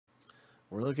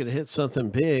We're looking to hit something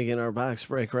big in our box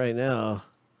break right now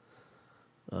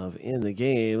of In the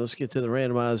Game. Let's get to the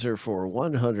randomizer for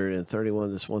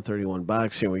 131. This 131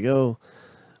 box. Here we go.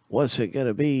 What's it going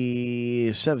to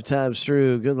be? 7 times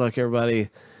through. Good luck, everybody.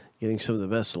 Getting some of the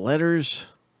best letters.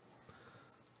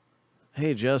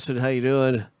 Hey, Justin. How you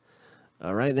doing?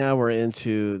 Right now we're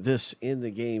into this In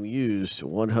the Game used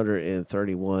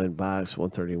 131 box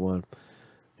 131.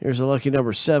 Here's a lucky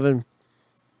number 7.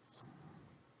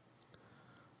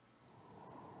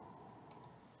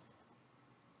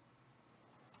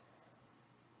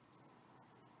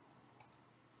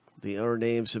 The owner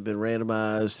names have been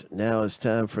randomized. Now it's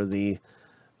time for the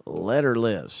letter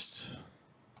list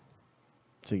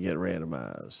to get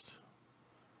randomized.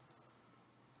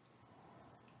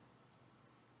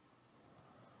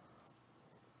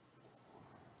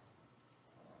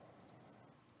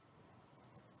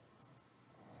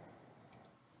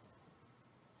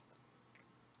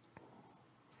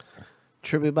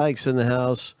 Tribute Bikes in the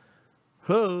house.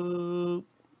 Hope.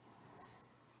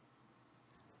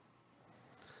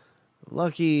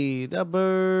 Lucky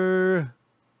number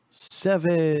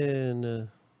 7.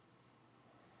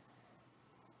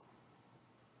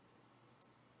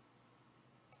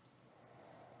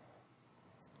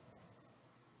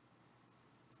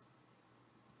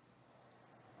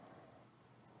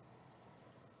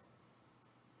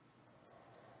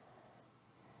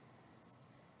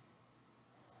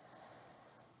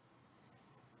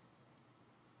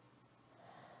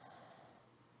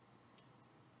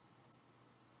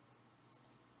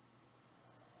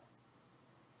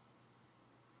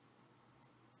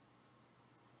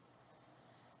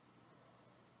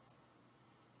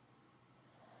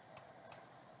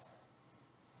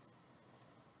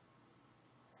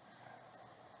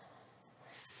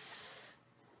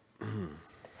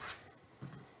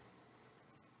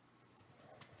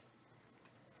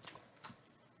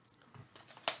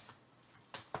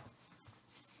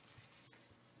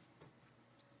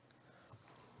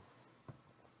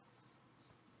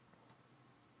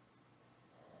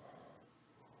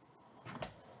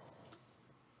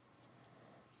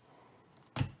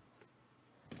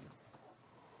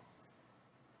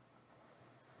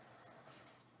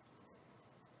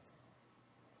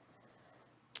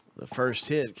 The first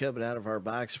hit coming out of our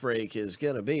box break is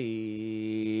going to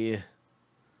be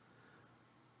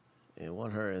in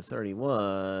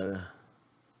 131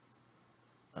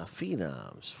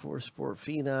 Phenoms, 4-Sport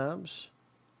Phenoms.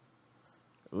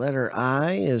 Letter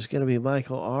I is going to be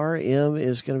Michael R. M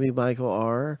is going to be Michael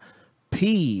R.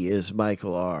 P is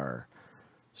Michael R.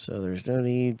 So there's no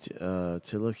need to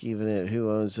look even at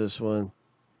who owns this one,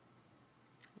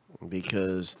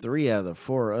 because 3 out of the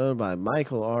 4 are owned by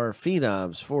Michael R.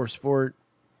 Phenoms, 4-Sport,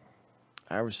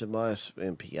 Iverson Moss,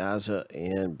 and Piazza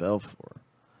and Belfort.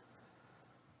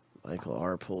 Michael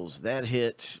R. pulls that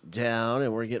hit down,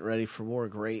 and we're getting ready for more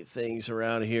great things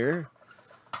around here.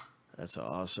 That's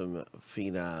awesome.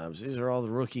 Phenoms. These are all the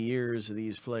rookie years of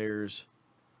these players.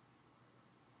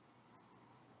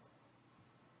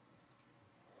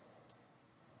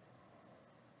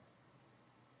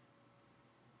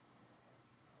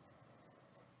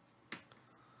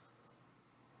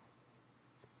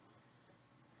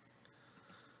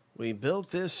 We built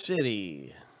this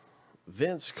city.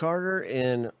 Vince Carter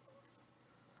and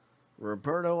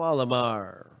Roberto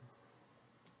Alomar.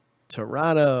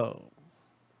 Toronto.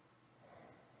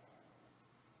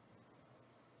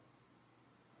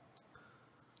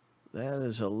 That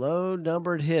is a low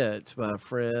numbered hit, my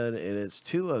friend, and it's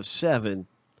 2 of 7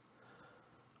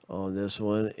 on this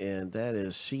one, and that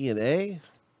is C and A.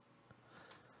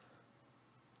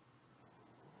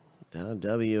 Don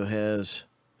W has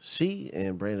C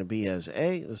and Brandon B has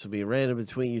A. This will be random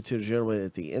between you two gentlemen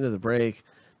at the end of the break.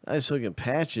 Nice looking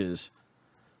patches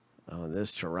on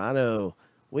this Toronto.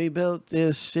 We built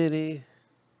this city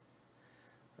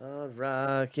on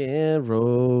rock and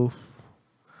roll.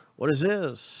 What is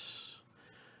this?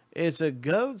 It's a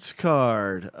Goats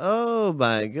card. Oh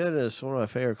my goodness. One of my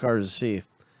favorite cards to see.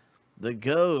 The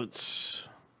Goats.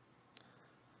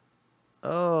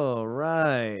 Oh,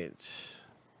 right.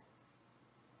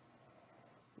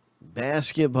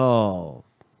 Basketball.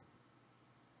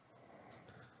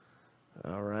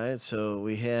 All right, so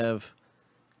we have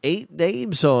 8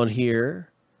 names on here.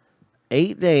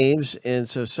 8 names, and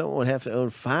so someone would have to own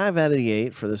 5 out of the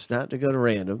 8 for this not to go to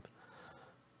random.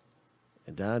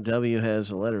 And Don W has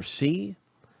the letter C.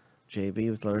 JB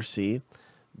with letter C.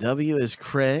 W is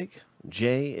Craig.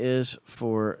 J is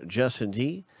for Justin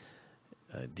D.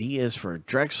 D is for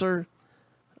Drexler.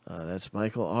 That's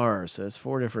Michael R. So that's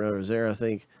 4 different owners there, I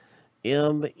think.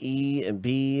 M, E, and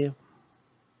B.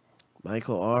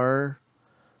 Michael R.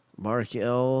 Mark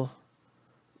L,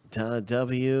 Don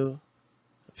W,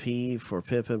 P for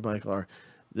Pippin, Michael R.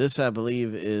 This, I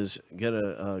believe, is going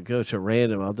to go to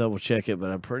random. I'll double check it,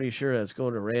 but I'm pretty sure that's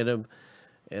going to random.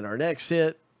 And our next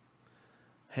hit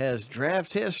has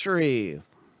draft history.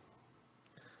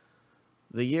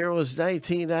 The year was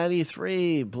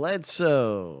 1993.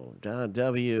 Bledsoe, Don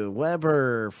W.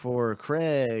 Weber for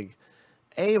Craig.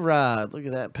 A-Rod, look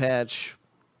at that patch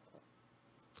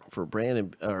for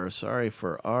Brandon,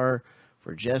 for R,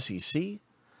 for Jesse C.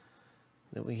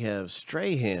 Then we have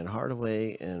Strahan,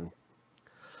 Hardaway, and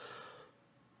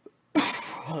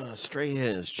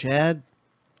Strahan is Chad.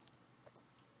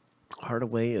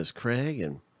 Hardaway is Craig,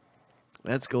 and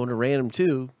that's going to random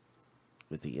too.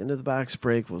 With the end of the box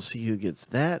break, we'll see who gets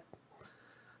that.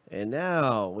 And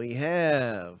now we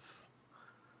have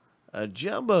a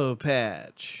jumbo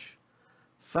patch.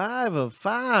 5 of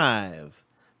 5.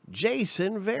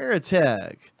 Jason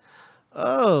Varitek.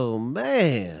 Oh,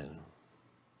 man.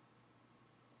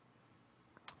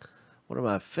 One of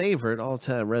my favorite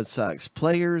all-time Red Sox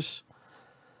players.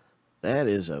 That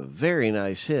is a very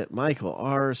nice hit. Michael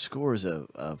R. scores a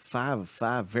 5 of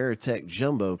 5 Varitek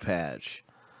jumbo patch.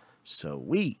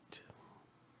 Sweet.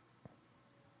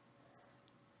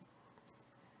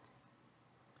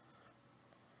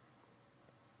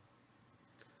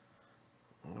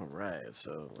 All right,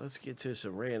 so let's get to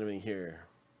some randoming here.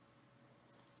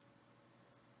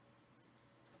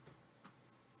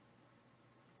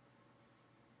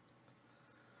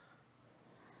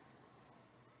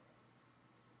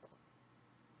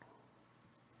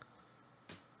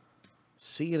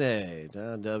 C&A,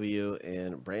 Don W,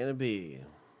 and Brandon B.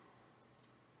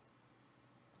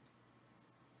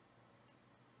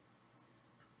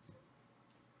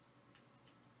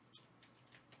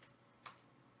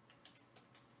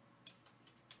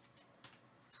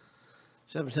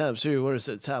 Seven times through, what is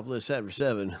the top list after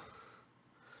 7?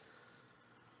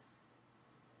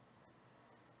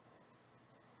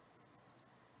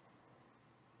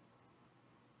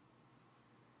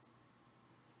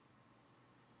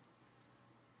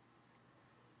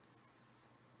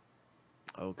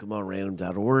 Oh, come on,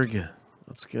 random.org.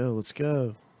 Let's go, let's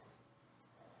go.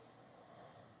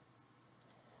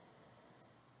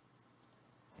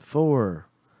 Four,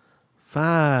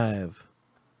 5.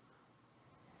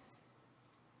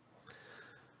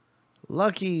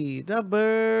 Lucky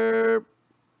number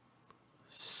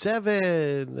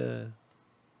 7.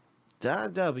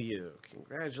 Don W.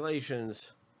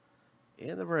 Congratulations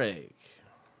in the break.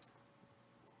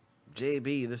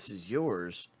 JB, this is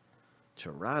yours.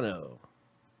 Toronto.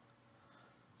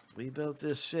 We built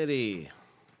this city.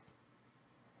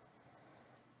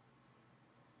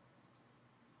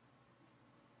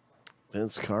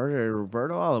 Vince Carter and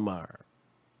Roberto Alomar.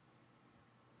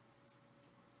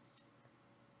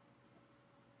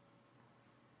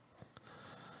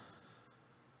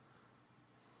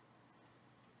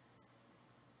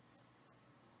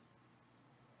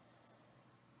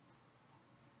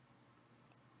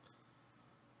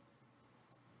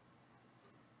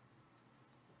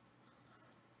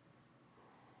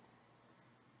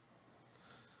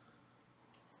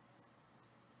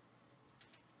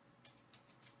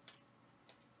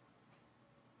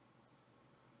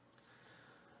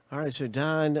 All right, so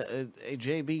Don,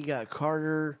 JB got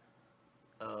Carter.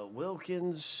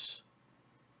 Wilkins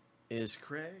is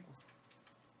Craig.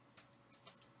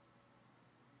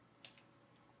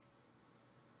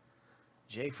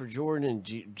 J for Jordan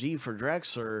and G for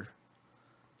Drexler.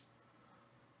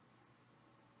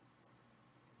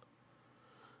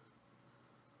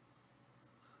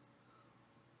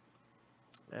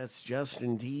 That's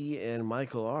Justin D and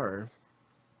Michael R.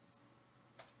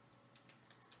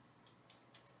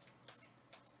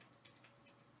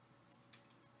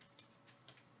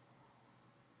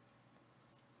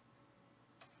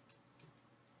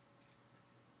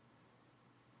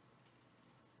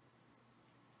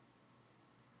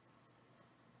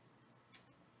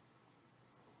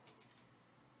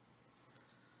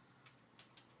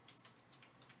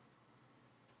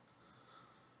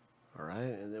 All right,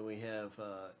 and then we have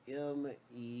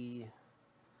M.E.,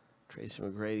 Tracy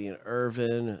McGrady, and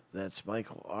Irvin. That's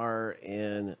Michael R.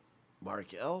 and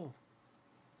Mark L.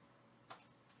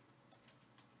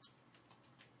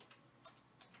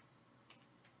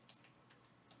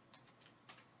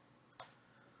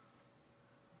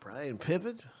 Brian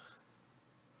Pippin.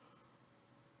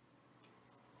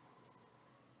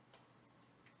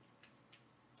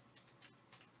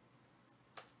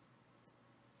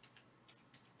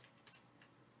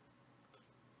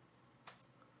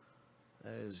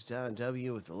 That is Don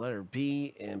W with the letter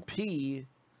B, and P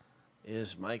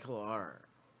is Michael R.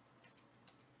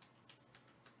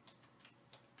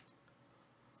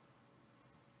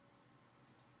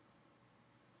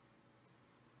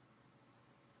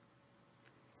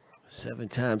 7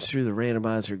 times through the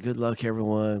randomizer. Good luck,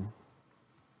 everyone.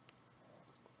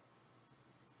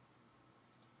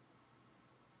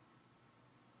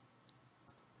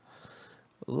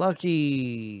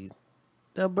 Lucky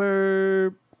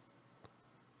number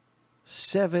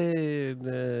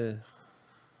 7.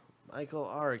 Michael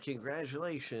R.,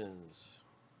 congratulations.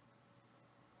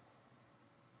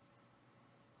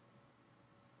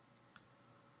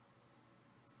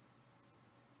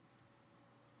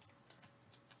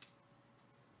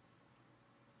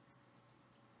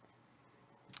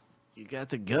 You got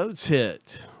the goats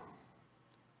hit.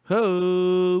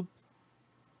 Hope.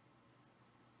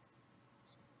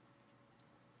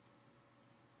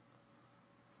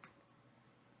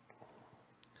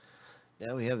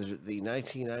 Now we have the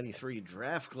 1993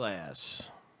 draft glass.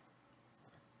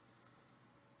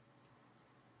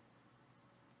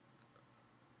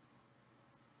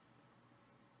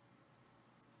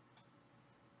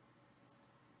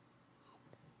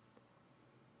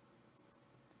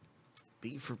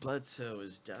 B for Bledsoe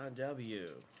is Don W.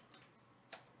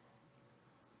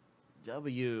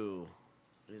 W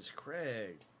is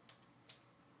Craig.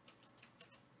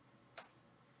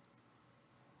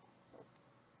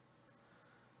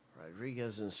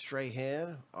 Rodriguez and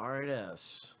Strahan, R and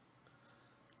S.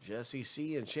 Jesse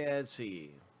C and Chad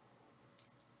C.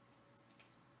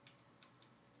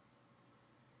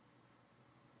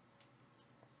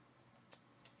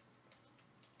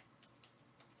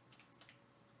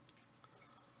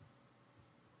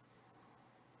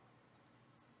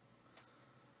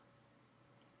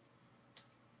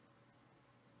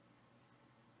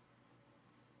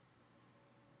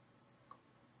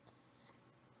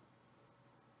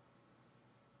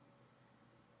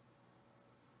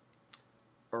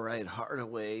 All right,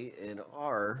 Hardaway and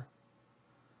R.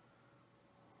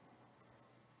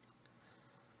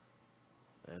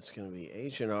 That's going to be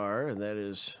H and R, and that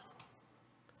is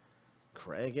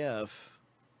Craig F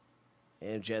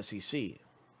and Jesse C.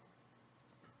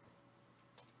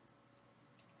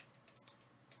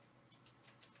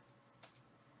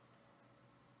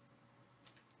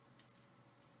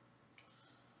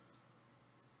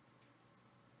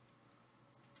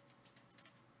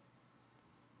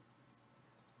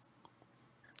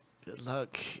 Good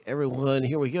luck, everyone.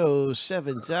 Here we go.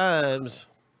 7 times.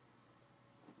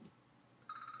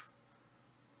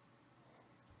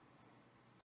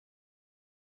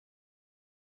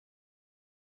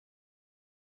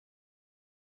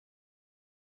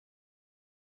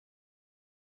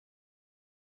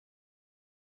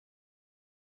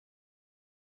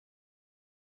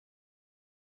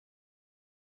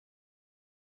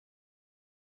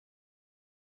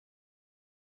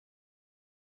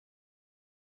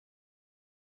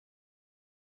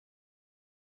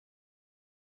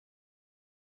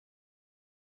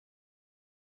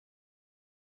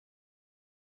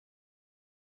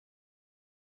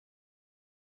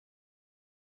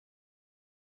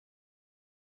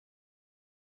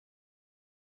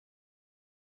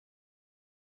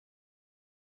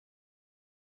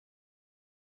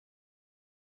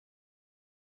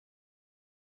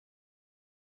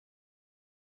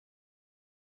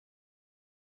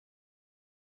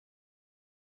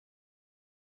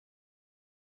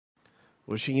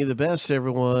 Wishing you the best,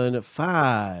 everyone.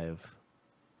 5,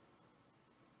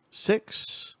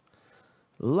 6,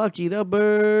 lucky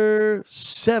number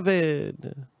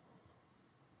 7.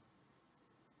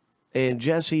 And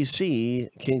Jesse C.,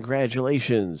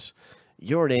 congratulations.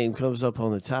 Your name comes up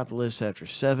on the top list after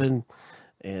 7,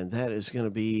 and that is going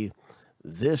to be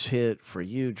this hit for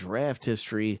you, Draft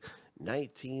History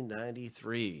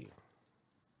 1993.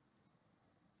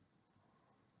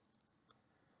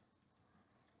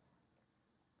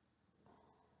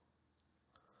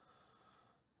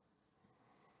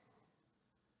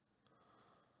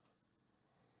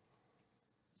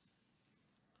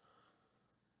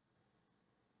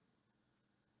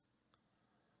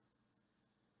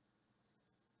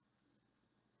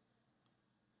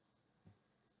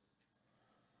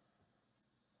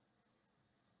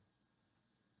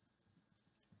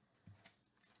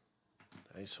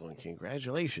 Nice one.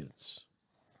 Congratulations.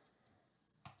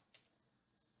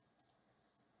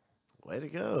 Way to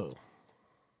go.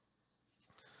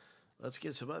 Let's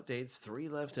get some updates. 3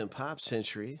 left in Pop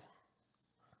Century.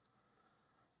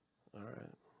 All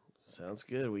right. Sounds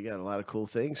good. We got a lot of cool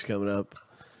things coming up.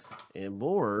 And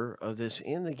more of this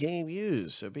in the game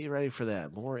used. So be ready for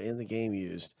that. More in the game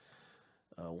used.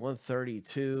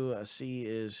 132, I see,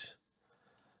 is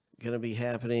going to be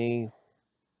happening.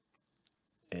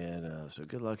 And so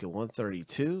good luck at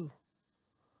 132.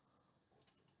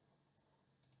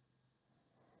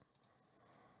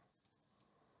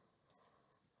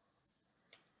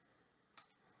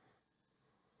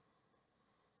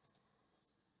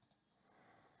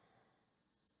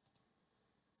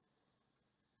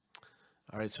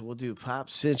 All right, so we'll do Pop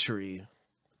Century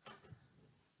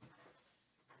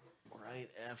right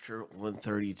after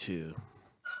 132.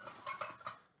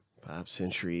 Pop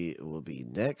Century will be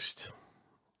next.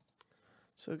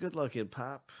 So good luck in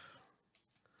Pop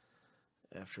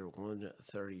after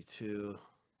 132.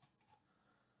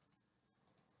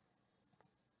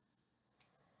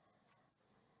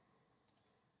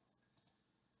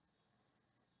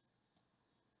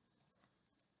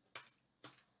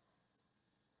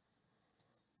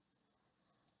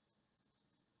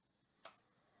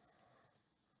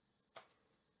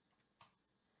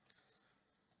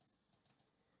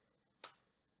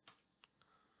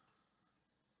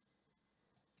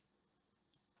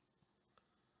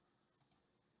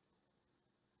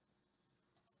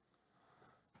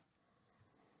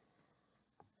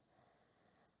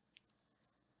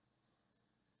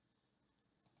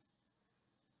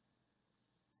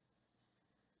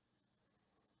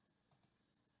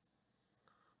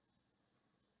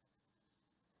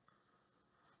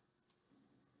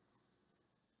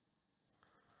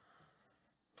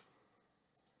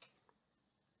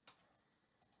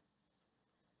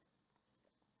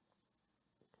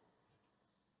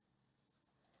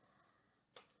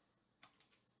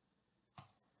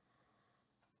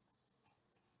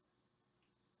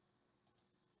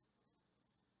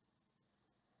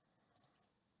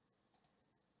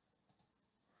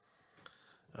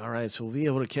 All right, so we'll be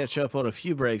able to catch up on a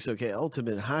few breaks. Okay,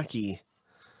 Ultimate Hockey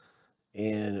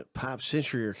and Pop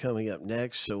Century are coming up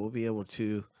next, so we'll be able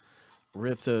to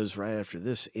rip those right after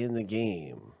this in the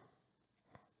game.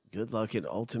 Good luck in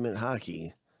Ultimate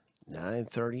Hockey,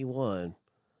 931.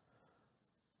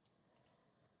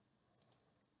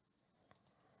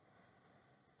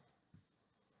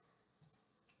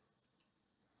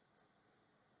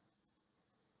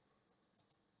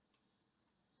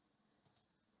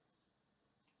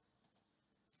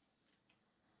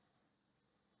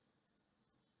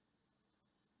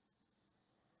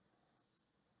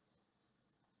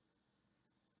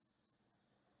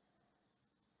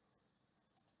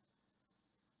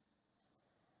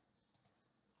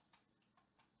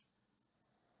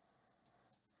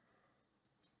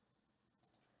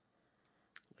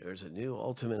 There's a new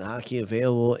Ultimate Hockey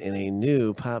available and a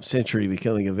new Pop Century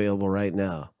becoming available right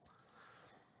now.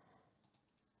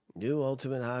 New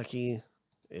Ultimate Hockey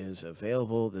is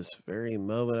available this very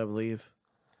moment, I believe.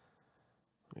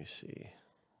 Let me see.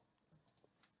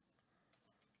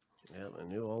 Yep, a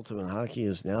new Ultimate Hockey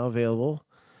is now available.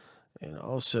 And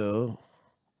also,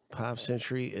 Pop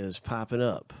Century is popping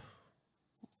up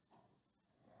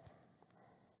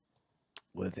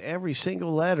with every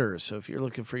single letter. So if you're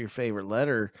looking for your favorite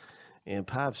letter in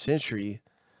Pop Century,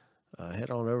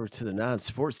 head on over to the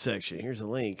non-sports section. Here's a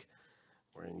link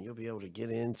where you'll be able to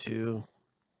get into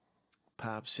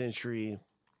Pop Century,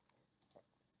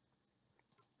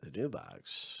 the new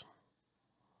box.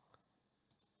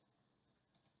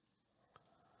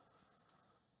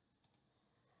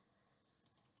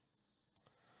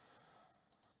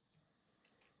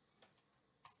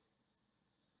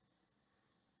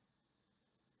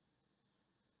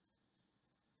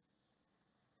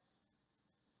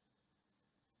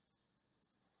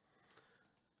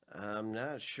 I'm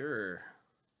not sure.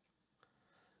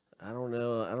 I don't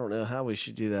know. I don't know how we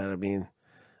should do that. I mean,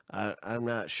 I'm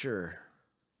not sure.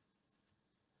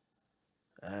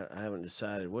 I haven't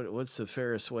decided. What's the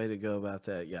fairest way to go about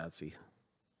that, Yahtzee?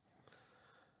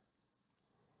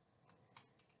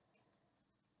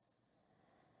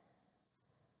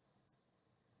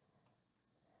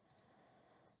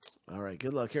 All right.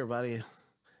 Good luck, everybody.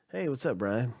 Hey, what's up,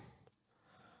 Brian?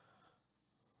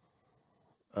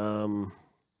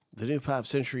 The new Pop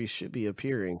Century should be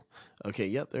appearing. Okay.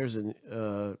 Yep. There's a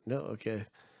no. Okay.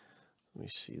 Let me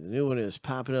see. The new one is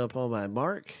popping up on my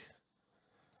mark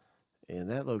in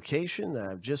that location that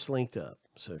I've just linked up.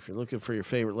 So if you're looking for your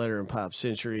favorite letter in Pop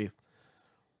Century,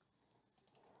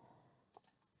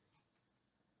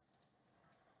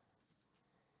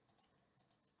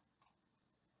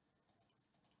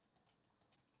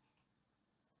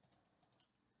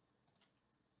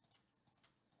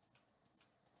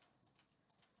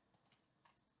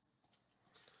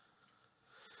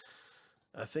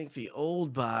 I think the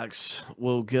old box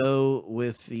will go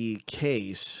with the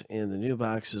case, and the new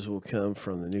boxes will come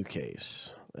from the new case.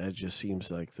 That just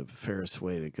seems like the fairest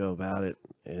way to go about it.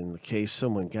 In the case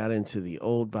someone got into the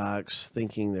old box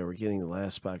thinking they were getting the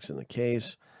last box in the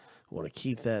case, want to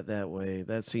keep that way.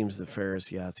 That seems the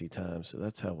fairest Yahtzee time, so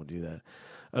that's how we'll do that.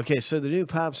 Okay, so the new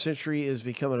Pop Century is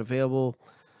becoming available,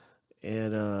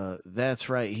 and that's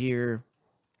right here,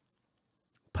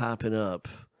 popping up.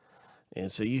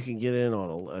 And so you can get in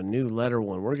on a new letter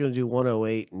one. We're going to do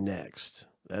 108 next.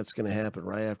 That's going to happen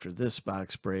right after this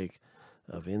box break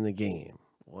of In the Game.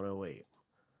 108.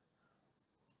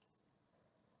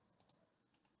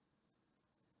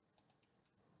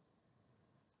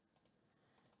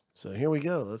 So here we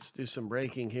go. Let's do some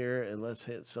breaking here and let's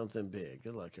hit something big.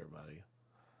 Good luck, everybody.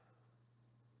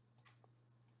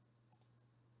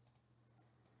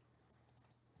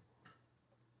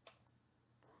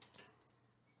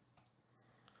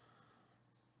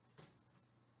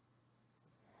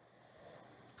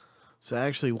 So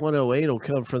actually 108 will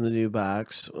come from the new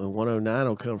box. 109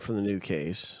 will come from the new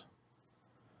case.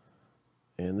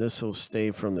 And this will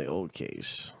stay from the old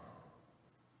case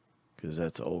because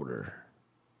that's older.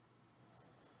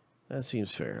 That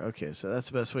seems fair. Okay, so that's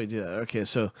the best way to do that. Okay,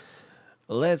 so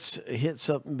let's hit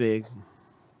something big.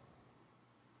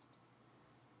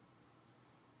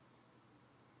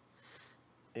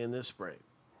 In this break.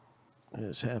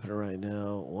 It's happening right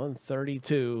now.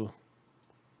 132.